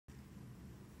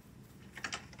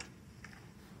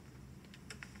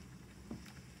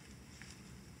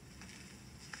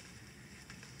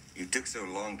took so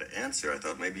long to answer, I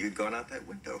thought maybe you'd gone out that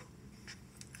window.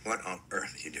 What on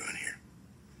earth are you doing here?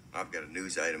 I've got a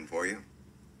news item for you.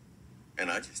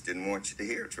 And I just didn't want you to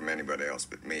hear it from anybody else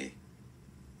but me.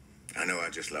 I know, I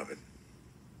just love it.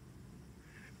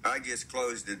 I just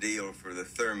closed a deal for the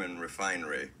Thurman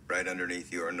refinery right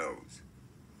underneath your nose.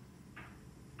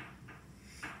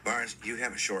 Barnes, you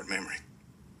have a short memory.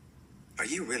 Are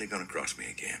you really going to cross me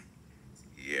again?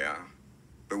 Yeah,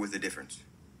 but with a difference.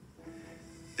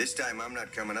 This time I'm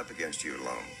not coming up against you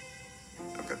alone.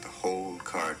 I've got the whole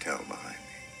cartel behind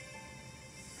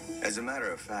me. As a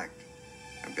matter of fact,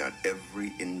 I've got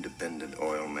every independent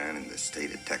oil man in the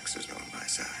state of Texas on my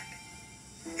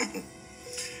side.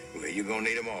 Well, you're going to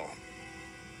need them all.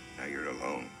 Now you're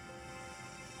alone.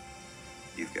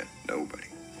 You've got nobody.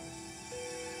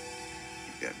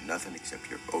 You've got nothing except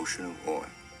your ocean of oil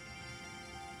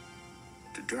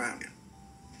to drown in.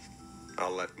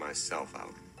 I'll let myself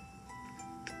out.